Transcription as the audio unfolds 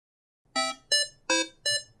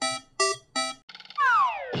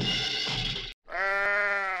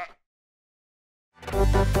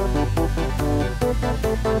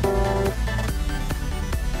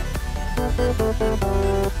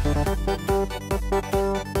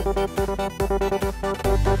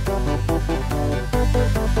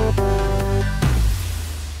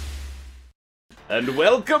And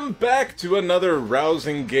welcome back to another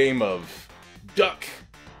rousing game of Duck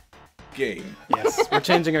Game. Yes, we're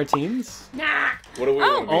changing our teams. Nah. What do we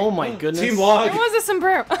want to be? Oh my goodness. Team Log. It was a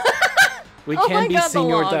sombrero. We Oh can my be God, the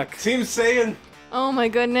Senior log. Duck. Team Saiyan. Oh my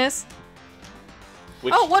goodness.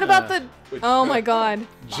 Which, Oh, what about the... which- Oh my god.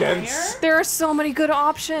 Gents. There are so many good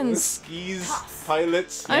options. Skis.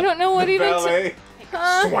 Pilots. I don't know what the even to... ballet.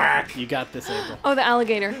 Swack. You got this, April. Oh, the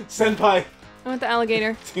alligator. Senpai. I want the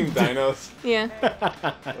alligator. Team Dinos. Yeah.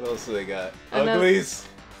 What else do they got? Another- Uglies.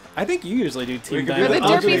 I think you usually do Team could Dino. do Or the the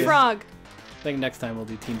derpy uglies. frog. I think next time we'll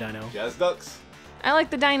do Team Dino. Jazz Ducks. I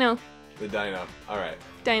like the dino. The Dino. Alright.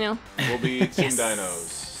 Dino. We'll be Team Yes.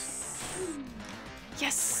 Dinos.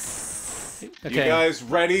 Yes. Okay, You guys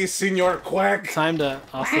ready, Senor Quack? time to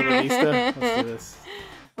hasta la vista. Let's do this.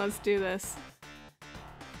 Let's do this.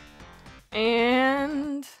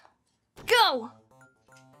 And... Go!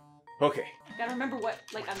 Okay. Gotta remember what,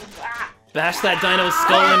 like, I'm Bash that dino's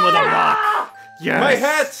skull in with a rock. Yes. My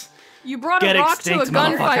hat! You brought Get a rock to a extinct,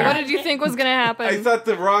 gunfight. motherfucker. What did you think was gonna happen? I thought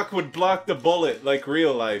the rock would block the bullet like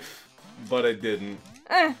real life, but it didn't.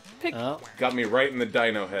 Pick... Oh, Got me right in the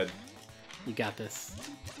dino head. you got this.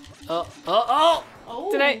 Oh.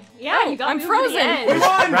 Oh. Did I- Yeah, Oh, you got I'm me over the frozen.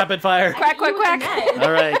 edge. Rapid fire. Quack, quack, quack.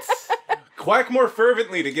 All right. Quack more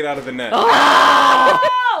fervently to get out of the net. Oh!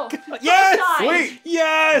 Yes. Both sides. Wait!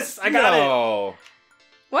 Yes, I got it. No.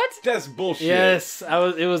 What? That's bullshit. Yes,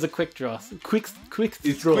 It was a quick draw. Quick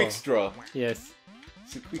It's draw. quick straw. Yes.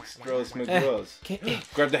 It's a quick straw, it's my draws. Okay.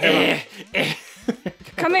 Grab the hammer.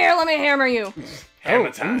 Come here, let me hammer you.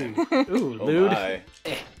 Hammer time. Ooh, Oh lewd. my.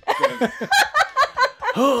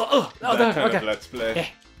 Oh, That kind okay. of let's play.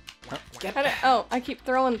 Oh, I keep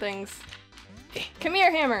throwing things. Come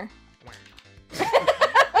here, hammer.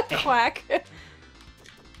 Quack.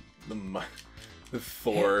 The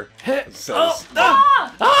Thor says. Oh,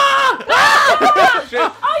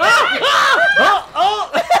 Shit.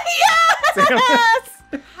 Yes!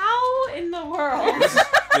 How in the world?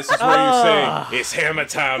 This is where you say, it's hammer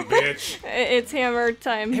time, bitch. It's hammer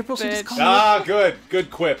time, April, she just bitch. called me- Ah, good. Good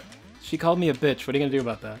quip. She called me a bitch. What are you gonna do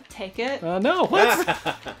about that? Take it. No. What?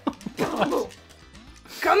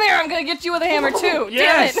 Come here, I'm gonna get you with a hammer too.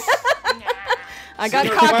 Yes. Damn it. I got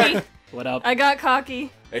Senor cocky. Quack, What up? I got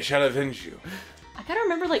cocky. I shall avenge you. I gotta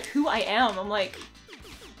remember, like, who I am. I'm like,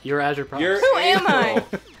 You're Azure Props. You're Who am I?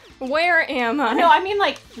 April. Where am I? no, I mean,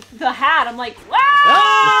 like, the hat. I'm like,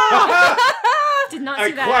 wow! Did not see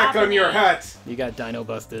I that quack happening. on your hat. You got Dino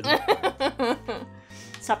busted.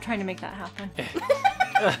 Stop trying to make that happen.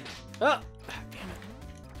 Oh.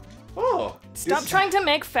 Oh. Stop trying to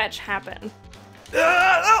make fetch happen. No!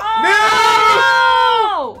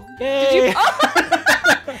 Oh! Yay.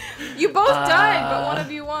 You both died, but one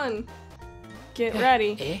of you won. Get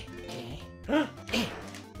ready.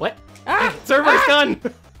 What? Ah! Reverse gun.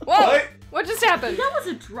 Whoa! What? What just happened? That was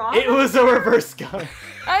a draw. It was a reverse gun.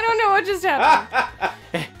 I don't know what just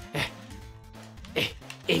happened.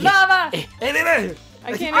 Lava! I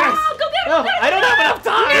can't even. Oh, go get it! No, I don't have enough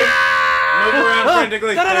time. Move around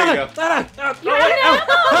frantically. There you go.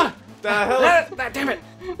 The hell? Damn it.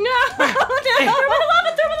 No! Throw me the lava!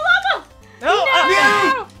 Throw me the lava! No.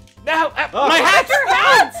 No! No. My hat.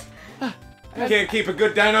 You can't keep a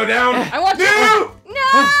good dino down. I want to. No! No!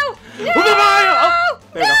 No! Oh,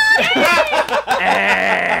 there you go.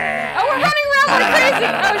 Oh, we're running around like crazy!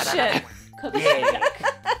 Oh shit!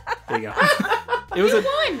 There you go. It was a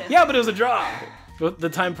won. Yeah, but it was a draw. The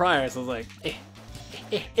time prior, so I was like,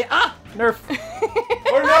 nerf.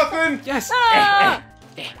 Or nothing. Yes. Ah!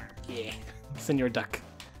 Yeah. Senor Duck.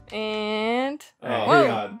 And Oh, Whoa.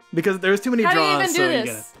 God. Because there was too many how do you draws, even so do you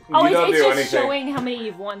this? Oh, You don't it's do just anything. showing how many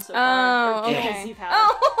you've won so far. Oh, or kills okay. you've had.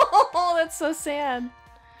 Oh, that's so sad.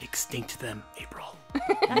 Extinct them, April.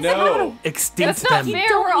 No. Extinct That's not them. fair.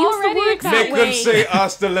 Don't We're use the already word that Make way. them say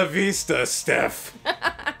hasta la vista, Steph.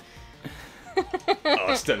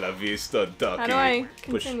 Hasta la vista, ducky. How do I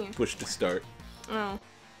continue? Push to start. Oh,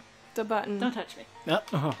 the button. Don't touch me.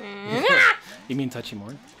 And- You mean touchy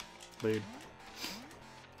more? Weird.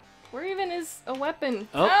 Where even is a weapon?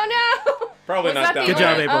 Oh. Oh no! Probably Was not that that the Good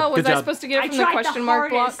job, only- April. Oh, was Good I job. supposed to get I it from the tried the question mark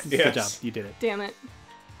block? hardest. Yes. Good job. You did it. Damn it.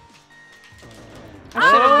 I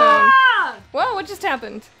should have known. Ah! Whoa, what just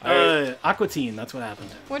happened? Aquatine, that's what happened.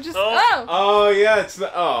 What just. Oh. Oh! Oh, yeah, it's the.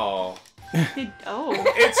 Oh. Oh.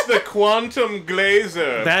 It's the quantum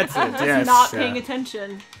glazer. That's it, yes. Not paying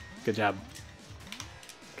attention. Good job.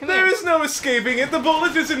 Come There here. is no escaping it. The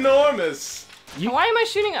bullet is enormous. Why am I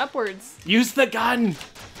shooting upwards? Use the gun!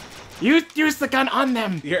 Use the gun on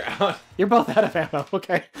them! You're out. You're both out of ammo,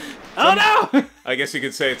 okay? Oh no! I guess you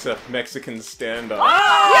could say it's a Mexican standoff.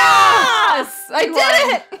 Yes! I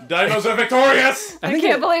did it! Dinos are victorious! I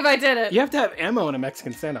can't believe I did it. You have to have ammo in a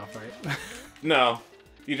Mexican standoff, right? No.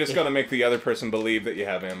 You just gotta make the other person believe that you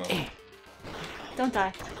have ammo. Don't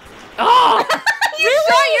die. Oh! You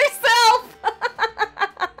shot yourself!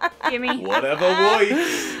 Gimme. Whatever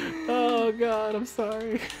voice. Oh god, I'm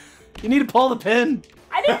sorry. You need to pull the pin.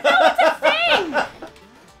 I didn't know it's a thing!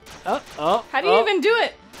 How do you even do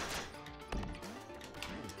it?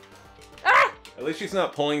 Ah! At least she's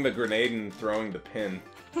not pulling the grenade and throwing the pin.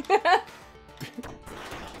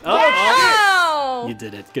 Oh! You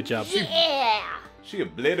did it. Good job. Yeah! She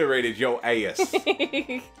obliterated your ass.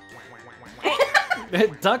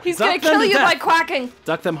 Duck, He's duck gonna them kill to you death. by quacking.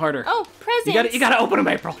 Duck them harder. Oh, presents. You gotta open them,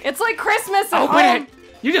 April. It's like Christmas at Open home. it.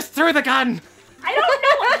 You just threw the gun. I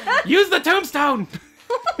don't know! Use the tombstone.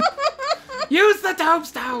 Use the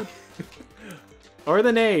tombstone. Or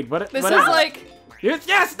the nade. This whatever. is like... Yes.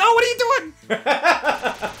 No. What are you doing?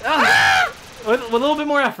 With a little bit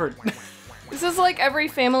more effort. This is like every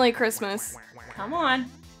family Christmas. Come on.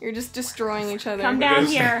 You're just destroying each other. Come down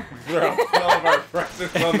here. Throw all of our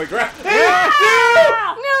presents on the ground. No!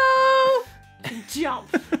 Jump.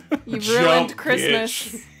 You've Jump, ruined Christmas.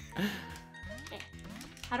 bitch.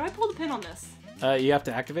 How do I pull the pin on this? You have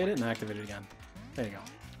to activate it and activate it again. There you go.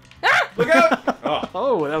 Look out! Oh.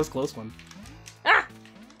 Oh, that was a close one. Ah!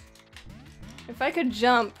 If I could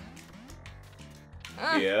jump,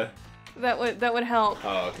 Yeah. that would help.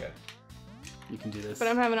 Oh, okay. You can do this. But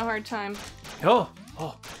I'm having a hard time. Oh.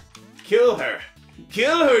 Kill her.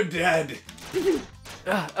 Kill her, Dad.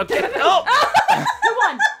 Okay. Oh. Who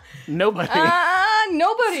won? Nobody.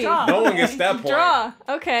 Nobody. Straw. No one gets that point. Draw.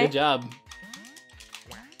 Okay. Good job.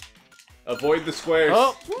 Avoid the squares.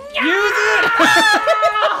 Oh. Use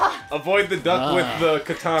it. Avoid the duck with the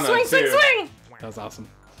katana, Swing, too. swing, swing! That was awesome.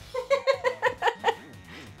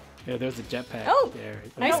 Yeah, there's a jetpack. Oh. There.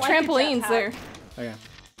 Nice don't like a trampolines jetpack. there. Okay.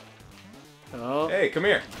 Oh. Hey, come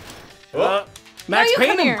here. Oh. Max you Payne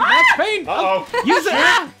come him. here. Max Payne. Uh-oh. Use it.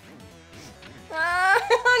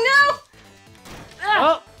 Oh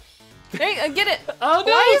Oh. no! Hey, get it. Oh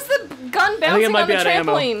no. Why is the gun bouncing might on be the out of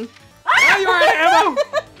ammo. trampoline? Oh, you are out of ammo.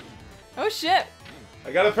 Oh shit!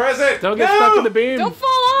 I got a present. Don't get No! stuck in the beam. Don't fall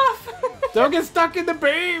off! Don't get stuck in the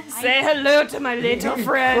beam. Say hello to my little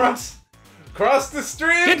friend. Cross the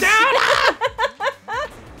streams. Get down.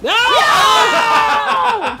 No.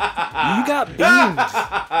 You got beamed.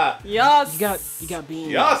 Yes. You got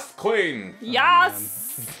beamed. Yes, queen.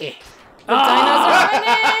 Yes. Eh. The dinos are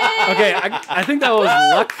winning. Okay, I think that was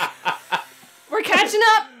luck. We're catching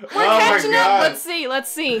up. We're Oh my catching up. God. Let's see.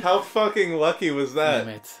 Let's see. How fucking lucky was that? Damn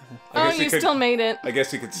it. Oh, guess you could- still made it. I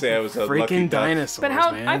guess you could say I was a lucky Freaking duck. dinosaurs, But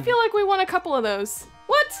how? man. I feel like we won a couple of those.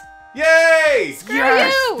 What? Yay!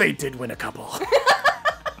 Yes, you. they did win a couple.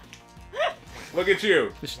 Look at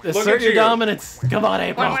you. Look Assert at your you. dominance. Come on,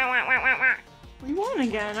 April. We won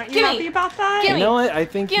again. Aren't you Gimme. happy about that? Gimme. You know what? I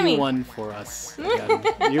think Gimme. you won for us.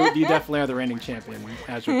 Again. you definitely are the reigning champion.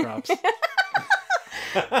 Azure Props.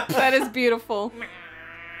 That is beautiful.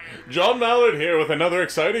 John Mallard here with another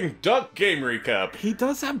exciting duck game recap. He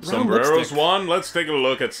does have brown Sombreros lipstick. won. Let's take a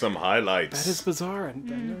look at some highlights. That is bizarre. I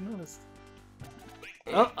never noticed.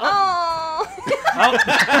 Oh. Oh.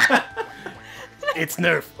 It's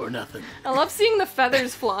Nerf or nothing. I love seeing the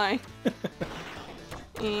feathers fly.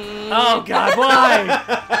 Oh God, why?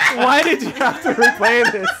 Why did you have to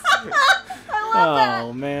replay this?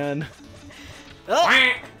 Oh man.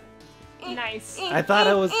 Oh. Nice. I thought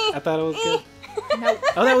it was good. No.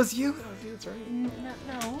 Oh, that was you. That's right. No.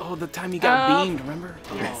 Oh, the time you got Oh. beamed, remember?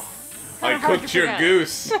 Yes. I cooked your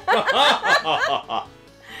goose.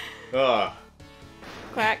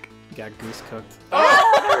 Quack. You got goose cooked.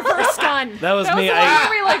 Reverse gun. That was That was me. the one where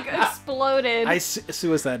we like exploded. I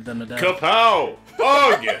suicide them to death. Kapow!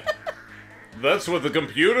 Ugh! That's what the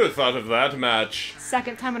computer thought of that match.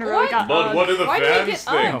 Second time in a row we got But Ugg. what do the Why do you fans get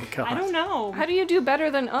think? Oh God. I don't know. How do you do better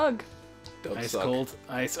than Ugg? Don't Ice suck. cold.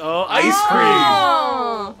 Ice. Oh, ice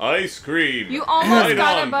Oh. Ice cream. You almost Right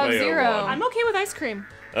got on, above player 0. one. I'm okay with ice cream.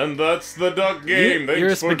 And that's the duck game. Thanks You're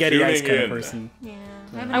a for spaghetti tuning ice kind in. of person. Yeah.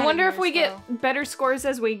 I wonder if we get better scores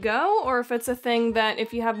as we go, or if it's a thing that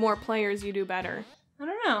if you have more players, you do better. I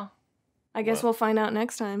don't know. I guess we'll find out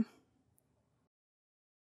next time.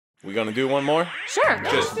 We gonna do one more? Sure.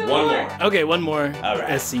 Just one more. Okay, one more. All right.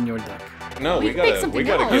 As Senior Duck. No, we can make gotta something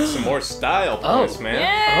get else. some more style for Oh. this, man.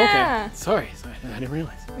 Yeah! Okay. Sorry, I didn't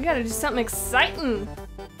realize. We gotta do something exciting.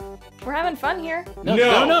 We're having fun here. No.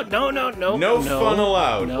 No No fun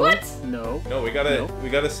allowed. No. What? No. No, we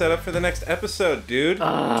gotta set up for the next episode, dude.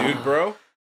 Ah. Dude, bro.